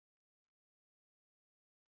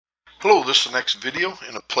Hello, this is the next video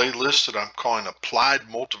in a playlist that I'm calling Applied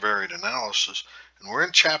Multivariate Analysis, and we're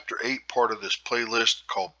in Chapter 8, part of this playlist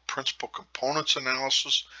called Principal Components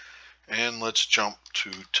Analysis. And let's jump to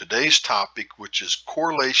today's topic, which is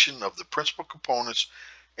correlation of the principal components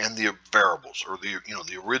and the variables, or the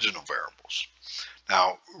original variables.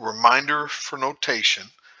 Now, reminder for notation,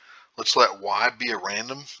 let's let Y be a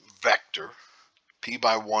random vector, P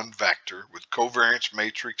by 1 vector with covariance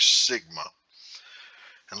matrix sigma,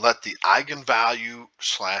 and let the eigenvalue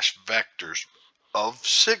slash vectors of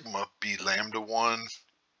sigma be lambda 1,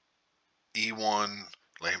 E1,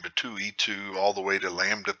 lambda 2, E2, all the way to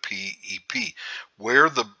lambda P, EP, where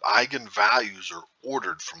the eigenvalues are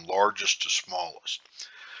ordered from largest to smallest.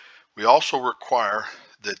 We also require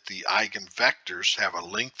that the eigenvectors have a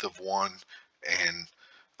length of 1 and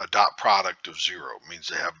a dot product of 0. It means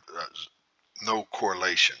they have no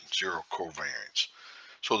correlation, zero covariance.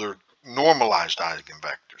 So they're normalized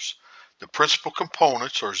eigenvectors. The principal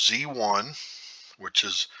components are Z1, which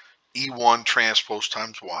is E1 transpose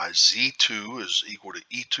times Y. Z2 is equal to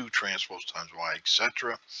E2 transpose times Y,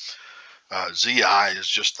 etc. Zi is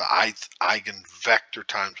just the ith eigenvector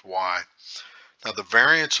times Y. Now the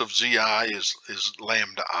variance of Zi is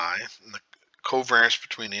lambda I, and the covariance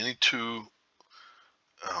between any two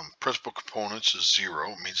principal components is 0.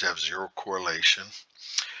 It means they have zero correlation.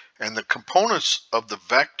 And the components of the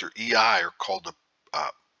vector EI are called the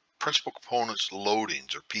principal components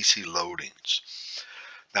loadings, or PC loadings.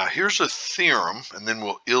 Now here's a theorem, and then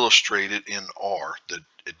we'll illustrate it in R that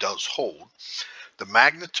it does hold. The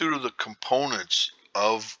magnitude of the components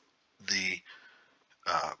of the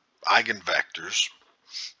eigenvectors,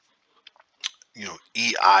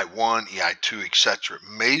 EI1, EI2, etc.,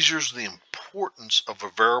 measures the importance of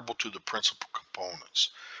a variable to the principal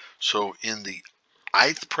components. So in the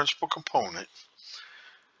ith principal component,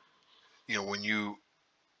 when you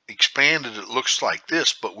expand it, it looks like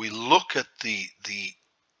this, but we look at the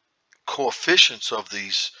coefficients of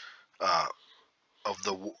these of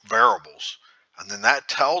the variables, and then that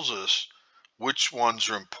tells us which ones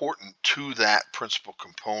are important to that principal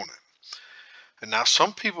component. And now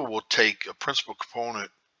some people will take a principal component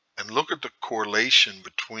and look at the correlation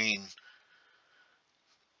between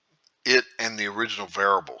it and the original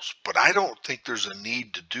variables, but I don't think there's a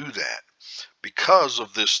need to do that because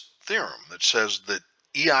of this theorem that says that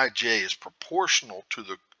Eij is proportional to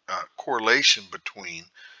the correlation between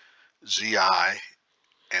Zi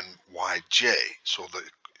and Yj. So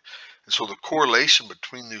the correlation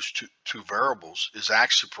between these two variables is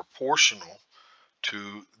actually proportional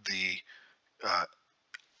to the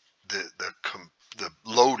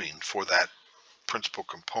loading for that principal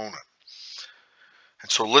component. And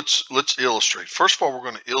so let's illustrate. First of all, we're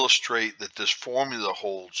going to illustrate that this formula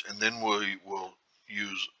holds, and then we will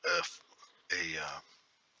use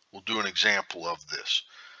we'll do an example of this.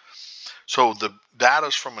 So the data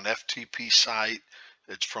is from an FTP site.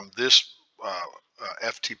 It's from this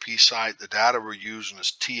FTP site. The data we're using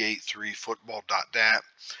is T83football.dat.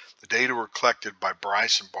 The data were collected by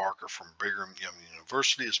Bryce and Barker from Brigham Young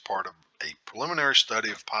University as part of a preliminary study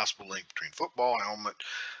of possible link between football helmet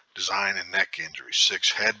design and neck injuries.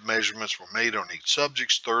 6 head measurements were made on each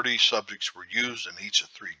subject. 30 subjects were used in each of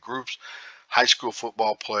 3 groups: high school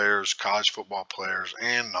football players, college football players,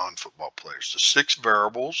 and non-football players. The 6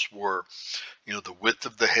 variables were, the width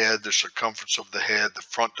of the head, the circumference of the head, the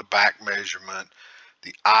front to back measurement,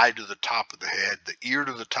 the eye to the top of the head, the ear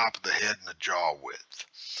to the top of the head, and the jaw width.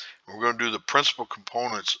 We're going to do the principal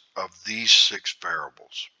components of these 6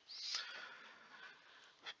 variables.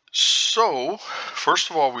 So, first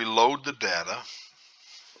of all, we load the data.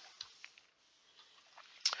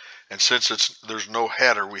 And since there's no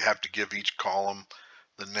header, we have to give each column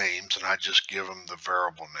the names, and I just give them the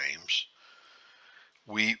variable names.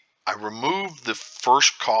 I remove the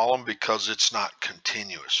first column because it's not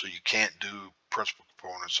continuous, so you can't do principal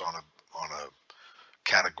components on a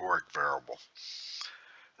categoric variable.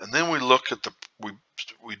 And then we look at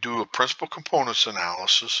we do a principal components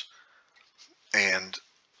analysis, and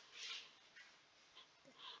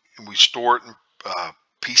we store it in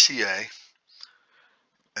PCA.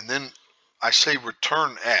 And then I say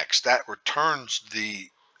return X. That returns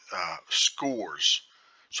the scores.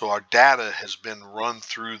 So our data has been run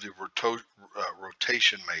through the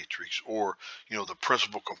rotation matrix, or the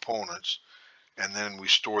principal components, and then we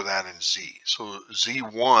store that in Z. So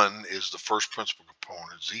Z1 is the first principal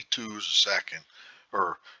component, Z2 is the second,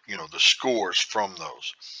 or the scores from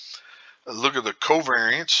those. Look at the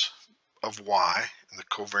covariance of Y and the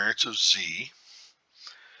covariance of Z,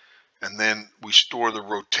 and then we store the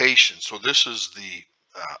rotation. So this is the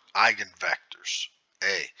eigenvectors,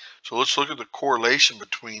 A. So let's look at the correlation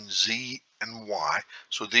between Z and Y.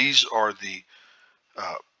 So these are the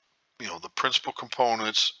the principal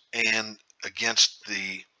components and against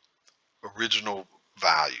the original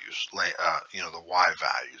values, the Y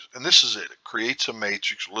values. And this is it. It creates a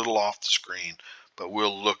matrix, a little off the screen, but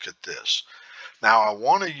we'll look at this. Now I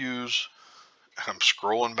want to use, I'm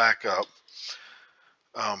scrolling back up,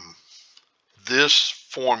 this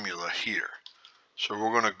formula here. So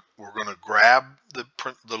we're gonna grab the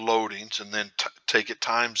loadings and then take it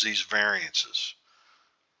times these variances,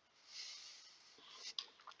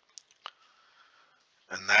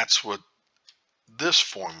 and that's what this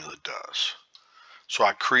formula does. So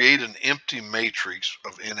I create an empty matrix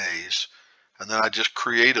of NAs, and then I just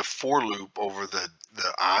create a for loop over the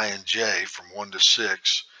I and J from 1 to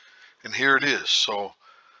 6, and here it is. So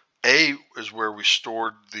A is where we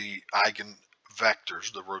stored the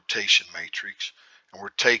eigenvectors, the rotation matrix, and we're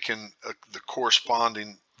taking the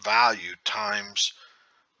corresponding value times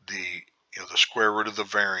the the square root of the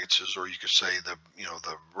variances, or you could say the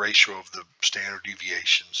the ratio of the standard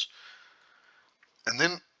deviations, and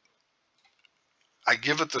then I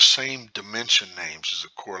give it the same dimension names as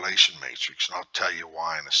a correlation matrix, and I'll tell you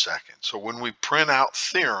why in a second. So when we print out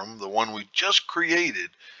theorem, the one we just created,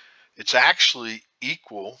 it's actually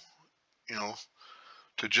equal,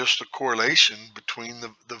 to just a correlation between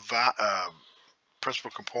the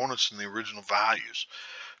principal components and the original values.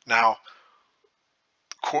 Now,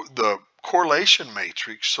 the correlation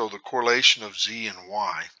matrix, so the correlation of Z and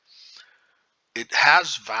Y, it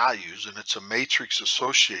has values and it's a matrix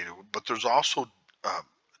associated with, but there's also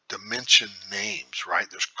dimension names, right?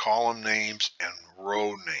 There's column names and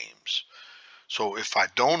row names. So if I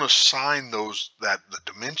don't assign the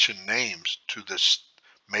dimension names to this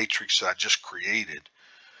matrix that I just created,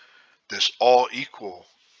 this all equal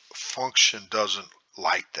function doesn't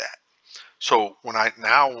like that. So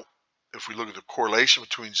if we look at the correlation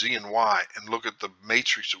between Z and Y and look at the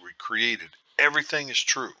matrix that we created, everything is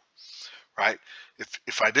true, right?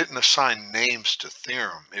 If I didn't assign names to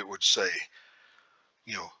theorem, it would say,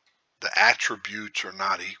 the attributes are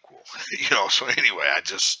not equal, so anyway,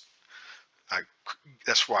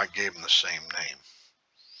 that's why I gave them the same name.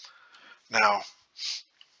 Now,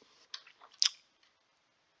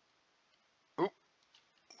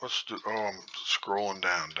 I'm scrolling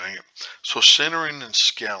down, dang it. So centering and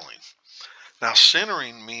scaling. Now,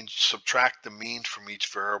 centering means subtract the mean from each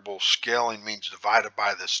variable. Scaling means divided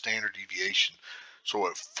by the standard deviation. So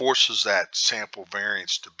it forces that sample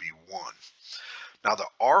variance to be 1. Now, the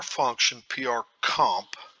R function, PR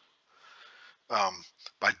comp,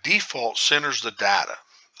 by default centers the data.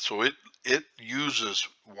 So it uses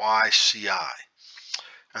YCI.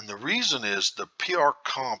 And the reason is the PR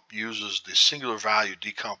comp uses the singular value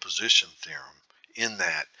decomposition theorem in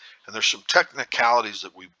that. And there's some technicalities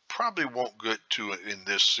that we probably won't get to in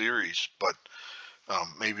this series, but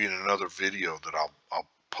maybe in another video that I'll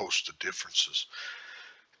post the differences.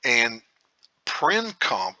 And prin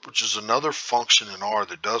comp, which is another function in R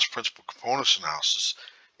that does principal components analysis,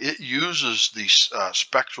 it uses the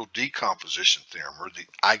spectral decomposition theorem, or the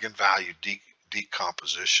eigenvalue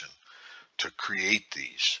decomposition, to create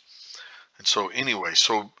these. And so anyway,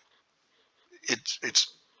 so it's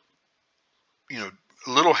a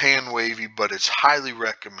little hand wavy, but it's highly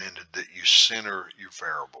recommended that you center your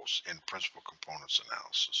variables in principal components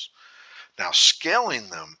analysis. Now, scaling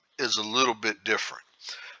them is a little bit different.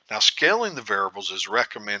 Now, scaling the variables is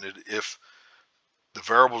recommended if the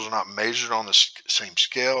variables are not measured on the same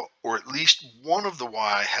scale, or at least one of the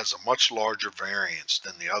Y has a much larger variance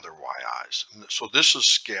than the other YIs. So this is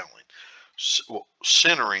scaling. Well,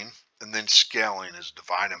 centering and then scaling is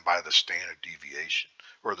dividing by the standard deviation,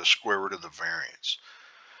 or the square root of the variance.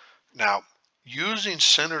 Now, using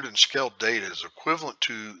centered and scaled data is equivalent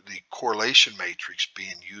to the correlation matrix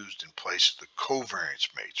being used in place of the covariance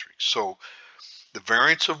matrix. So the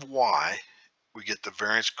variance of Y, we get the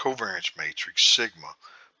variance covariance matrix sigma,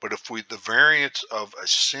 but if the variance of a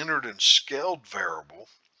centered and scaled variable,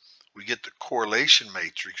 we get the correlation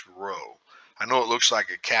matrix rho. I know it looks like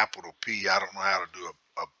a capital P. I don't know how to do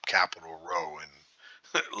a capital rho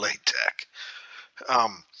in LaTeX.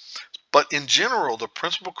 But in general, the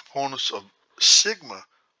principal components of sigma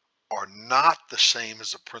are not the same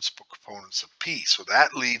as the principal components of P. So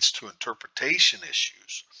that leads to interpretation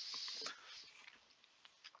issues.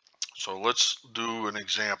 So let's do an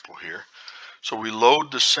example here. So we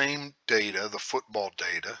load the same data, the football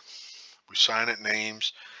data. We assign it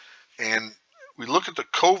names, and we look at the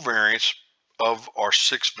covariance of our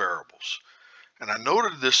 6 variables. And I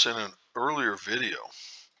noted this in an earlier video,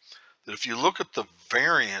 that if you look at the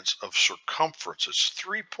variance of circumference, it's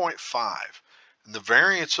 3.5. And the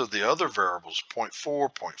variance of the other variables,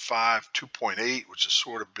 0.4, 0.5, 2.8, which is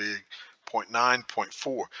sort of big, 0.9,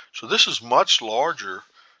 0.4. So this is much larger,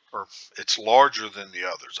 or it's larger than the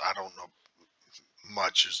others. I don't know,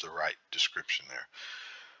 much is the right description there.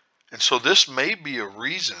 And so this may be a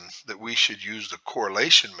reason that we should use the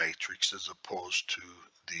correlation matrix as opposed to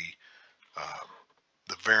the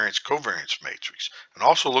variance covariance matrix. And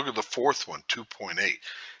also look at the fourth one, 2.8.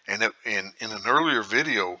 And in an earlier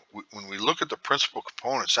video, when we look at the principal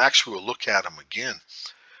components, actually we'll look at them again.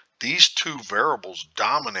 These two variables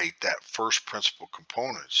dominate that first principal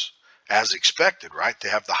components as expected, right? They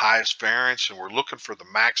have the highest variance, and we're looking for the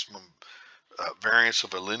maximum variance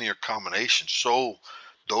of a linear combination. So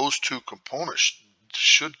those two components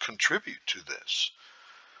should contribute to this.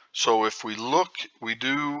 So if we look, we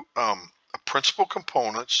do a principal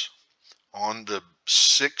components on the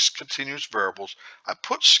 6 continuous variables. I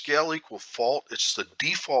put scale equal fault. It's the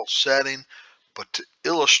default setting, but to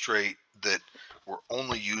illustrate that we're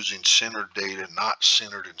only using centered data, not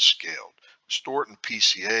centered and scaled. Store it in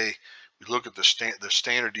PCA. We look at the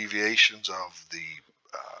standard deviations of the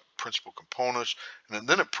principal components, and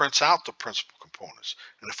then it prints out the principal components.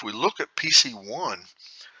 And if we look at PC1,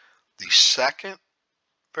 the second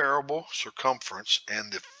variable, circumference,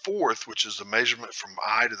 and the fourth, which is the measurement from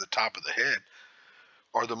eye to the top of the head,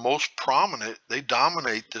 are the most prominent. They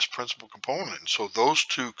dominate this principal component. And so those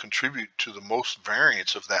two contribute to the most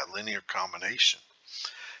variance of that linear combination.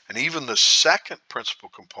 And even the second principal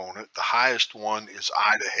component, the highest one, is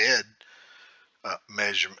eye to head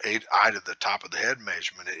measurement, eye to the top of the head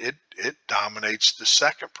measurement. It dominates the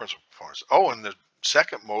second principal component. Oh, and the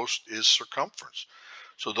second most is circumference.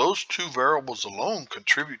 So those two variables alone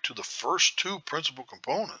contribute to the first two principal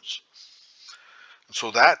components. And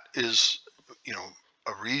so that is,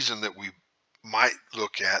 a reason that we might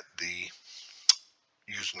look at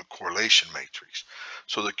using the correlation matrix.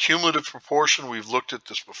 So the cumulative proportion, we've looked at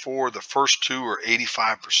this before. The first two are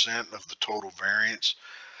 85% of the total variance.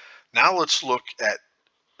 Now let's look at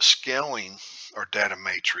scaling our data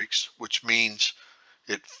matrix, which means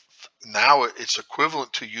it's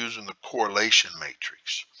equivalent to using the correlation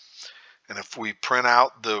matrix. And if we print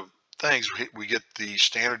out the things, we get the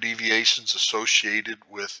standard deviations associated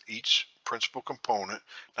with each principal component.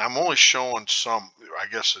 Now I'm only showing some, I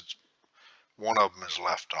guess it's one of them is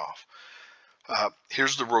left off.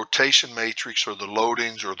 Here's the rotation matrix, or the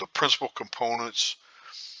loadings, or the principal components.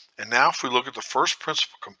 And now if we look at the first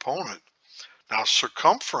principal component, now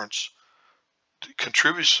circumference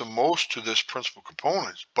contributes the most to this principal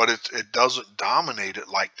component, but it doesn't dominate it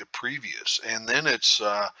like the previous. And then it's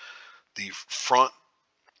the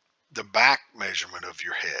back measurement of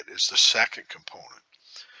your head is the second component.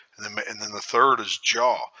 And then the third is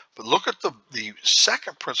jaw. But look at the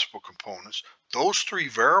second principal components. Those three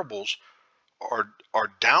variables are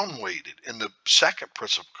down-weighted in the second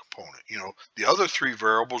principal component. The other three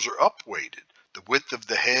variables are up-weighted. The width of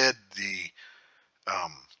the head, the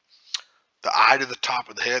eye to the top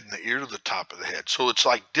of the head, and the ear to the top of the head. So it's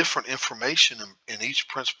like different information in each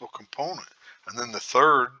principal component. And then the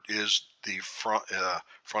third is the front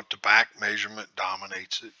to back measurement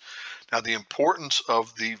dominates it. Now the importance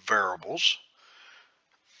of the variables,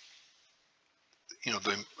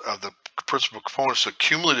 the principal components, the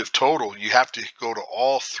cumulative total, you have to go to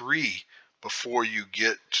all three before you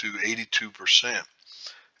get to 82%.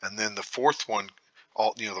 And then the fourth one,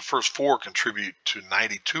 the first four contribute to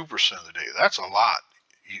 92% of the data. That's a lot,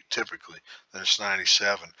 typically. Then it's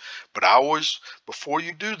 97. But before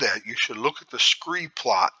you do that, you should look at the scree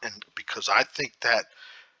plot, and because I think that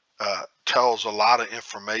tells a lot of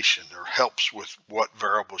information, or helps with what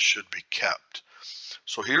variables should be kept.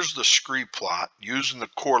 So here's the scree plot using the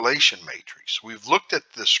correlation matrix. We've looked at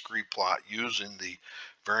the scree plot using the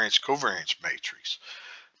variance covariance matrix.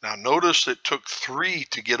 Now notice it took 3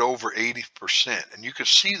 to get over 80%, and you can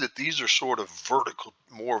see that these are sort of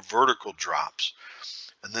more vertical drops,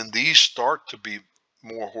 and then these start to be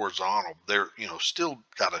more horizontal. They're still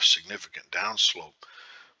got a significant downslope,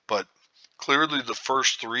 but clearly the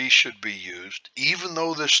first 3 should be used. Even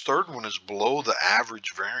though this third one is below the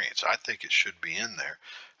average variance, I think it should be in there.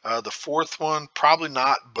 The fourth one, probably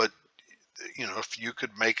not, but if you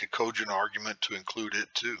could make a cogent argument to include it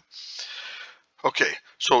too. Okay,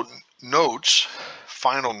 so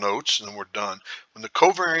final notes, and then we're done. When the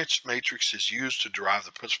covariance matrix is used to derive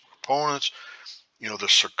the principal components, the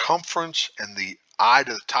circumference and the eye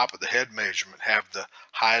to the top of the head measurement have the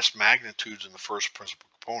highest magnitudes in the first principal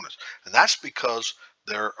components. And that's because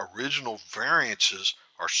their original variances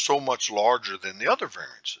are so much larger than the other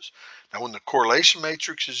variances. Now, when the correlation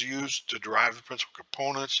matrix is used to derive the principal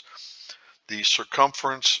components, the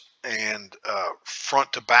circumference and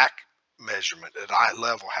front to back measurement at eye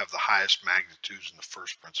level have the highest magnitudes in the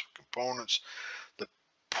first principal components. The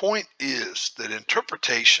point is that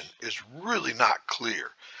interpretation is really not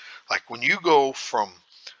clear. Like when you go from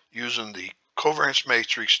using the covariance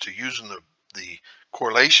matrix to using the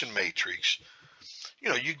correlation matrix,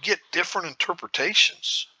 you get different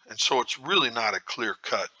interpretations. And so it's really not a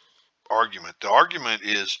clear-cut argument. The argument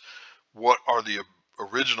is, what are the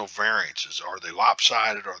original variances? Are they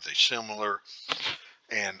lopsided? Are they similar?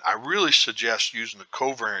 And I really suggest using the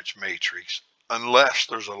covariance matrix unless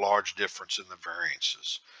there's a large difference in the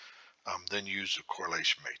variances. Then use the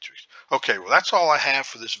correlation matrix. Okay, well, that's all I have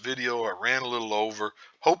for this video. I ran a little over.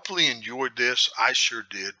 Hopefully you enjoyed this. I sure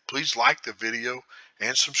did. Please like the video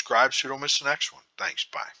and subscribe so you don't miss the next one. Thanks.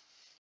 Bye.